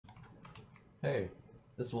Hey,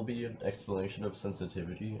 this will be an explanation of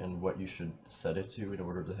sensitivity and what you should set it to in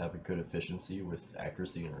order to have a good efficiency with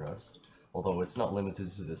accuracy and Rust. Although it's not limited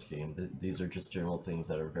to this game, these are just general things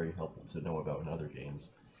that are very helpful to know about in other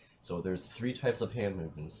games. So there's three types of hand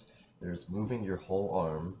movements. There's moving your whole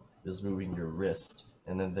arm, there's moving your wrist,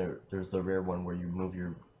 and then there's the rare one where you move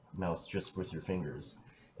your mouse just with your fingers.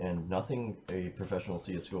 And nothing a professional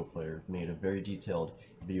CSGO player made a very detailed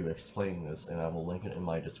video explaining this, and I will link it in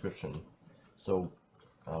my description. So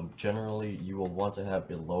generally, you will want to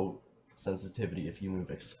have a low sensitivity if you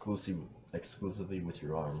move exclusively with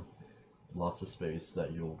your arm. Lots of space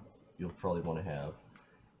that you'll probably want to have,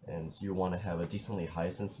 and you want to have a decently high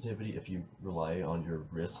sensitivity if you rely on your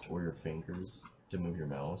wrist or your fingers to move your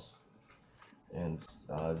mouse. And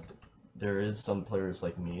there is some players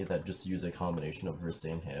like me that just use a combination of wrist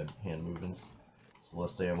and hand movements. So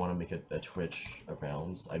let's say I want to make a twitch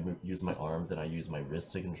around, use my arm, then I use my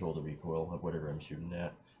wrist to control the recoil of whatever I'm shooting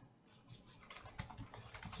at.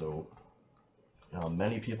 So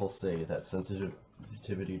many people say that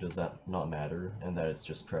sensitivity does not matter and that it's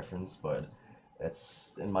just preference, but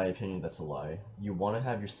in my opinion, that's a lie. You want to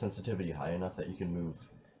have your sensitivity high enough that you can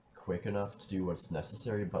move quick enough to do what's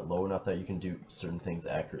necessary, but low enough that you can do certain things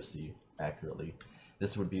accurately.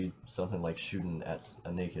 This would be something like shooting at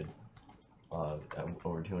a naked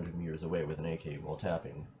over 200 meters away with an AK while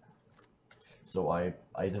tapping. So I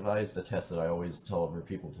devised a test that I always tell other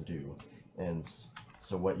people to do, and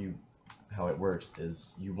so how it works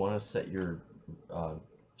is you want to set your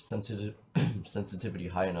sensitivity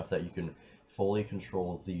high enough that you can fully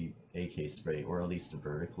control the AK spray, or at least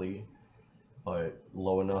vertically, but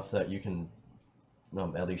low enough that you can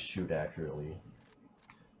at least shoot accurately.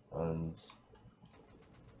 And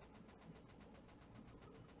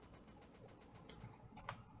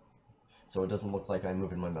so it doesn't look like I'm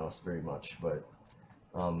moving my mouse very much, but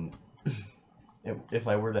if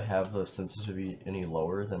I were to have the sensitivity any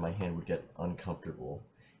lower, then my hand would get uncomfortable,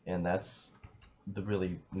 and that's the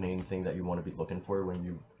really main thing that you want to be looking for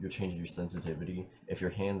when you're changing your sensitivity. If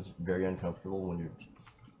your hand's very uncomfortable when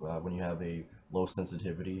you have a low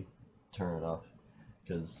sensitivity, turn it up,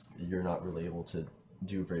 because you're not really able to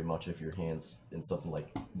do very much if your hand's in something like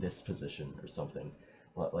this position or something.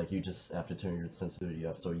 Like, you just have to turn your sensitivity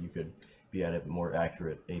up so you could be at a more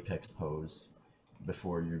accurate apex pose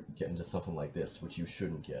before you get into something like this, which you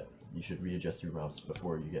shouldn't get. You should readjust your mouse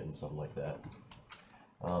before you get into something like that.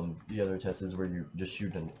 The other test is where you just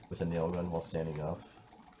shoot with a nailgun while standing up,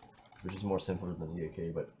 which is more simpler than the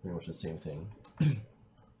AK, but pretty much the same thing.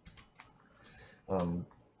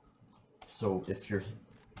 So if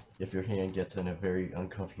your hand gets in a very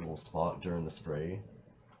uncomfortable spot during the spray,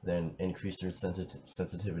 then increase your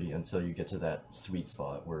sensitivity until you get to that sweet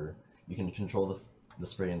spot where you can control the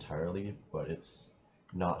spray entirely, but it's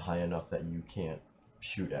not high enough that you can't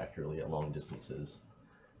shoot accurately at long distances.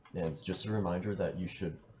 And it's just a reminder that you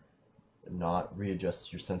should not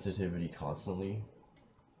readjust your sensitivity constantly,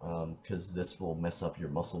 because this will mess up your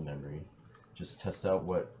muscle memory. Just test out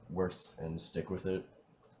what works and stick with it,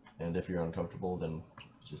 and if you're uncomfortable, then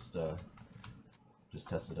just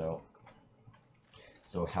test it out.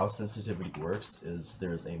 So how sensitivity works is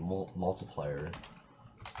there's a multiplier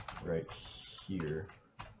right here.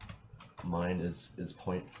 Mine is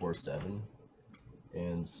 0.47,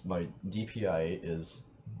 and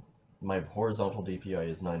my horizontal DPI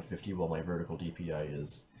is 950, while my vertical DPI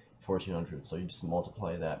is 1400. So you just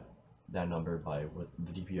multiply that number by what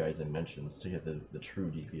the DPI mentions to get the true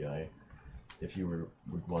DPI if you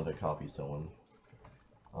would want to copy someone.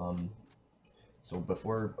 So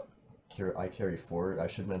before I carry forward, I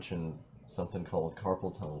should mention something called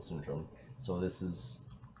carpal tunnel syndrome. So this is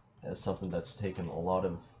something that's taken a lot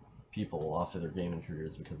of people off of their gaming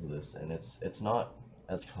careers because of this, and it's not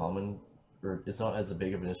as common, or it's not as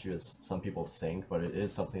big of an issue as some people think, but it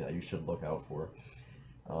is something that you should look out for.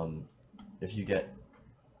 If you get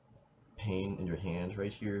pain in your hand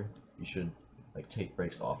right here, you should take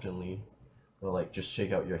breaks oftenly, or just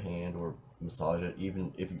shake out your hand or massage it,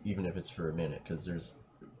 even if it's for a minute, because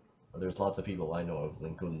there's lots of people I know of,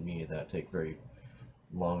 including me, that take very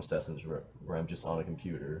long sessions where I'm just on a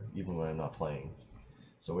computer, even when I'm not playing.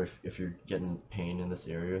 So if you're getting pain in this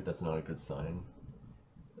area, that's not a good sign.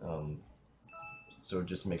 So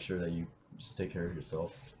just make sure that you just take care of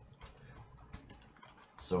yourself.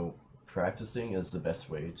 So practicing is the best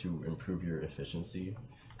way to improve your efficiency.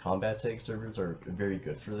 Combat tag servers are very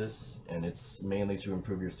good for this, and it's mainly to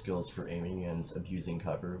improve your skills for aiming and abusing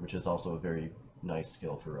cover, which is also a very nice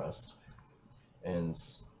skill for Rust. And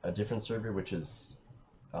a different server which is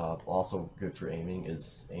also good for aiming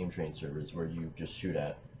is aim train servers, where you just shoot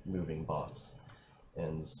at moving bots.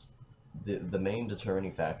 And the main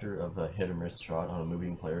determining factor of a hit or miss shot on a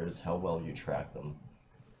moving player is how well you track them.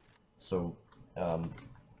 So,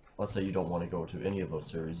 let's say you don't want to go to any of those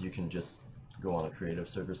servers, you can just go on a creative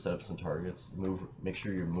server, set up some targets, make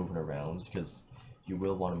sure you're moving around, because you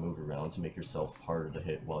will want to move around to make yourself harder to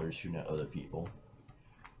hit while you're shooting at other people.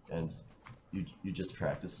 And you just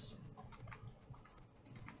practice.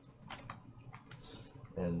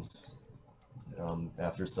 And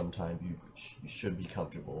after some time, you should be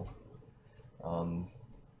comfortable.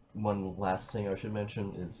 One last thing I should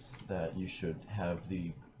mention is that you should have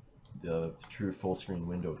the true full screen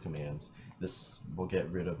windowed commands. This will get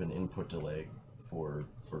rid of an input delay for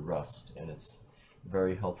Rust, and it's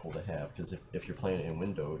very helpful to have, because if you're playing it in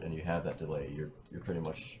windowed and you have that delay, you're pretty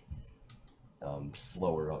much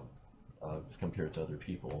slower compared to other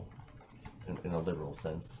people in a literal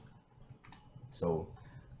sense. So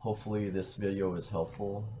hopefully this video is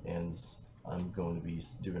helpful, and I'm going to be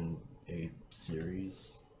doing a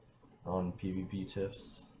series on PvP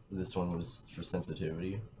tips. This one was for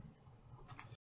sensitivity.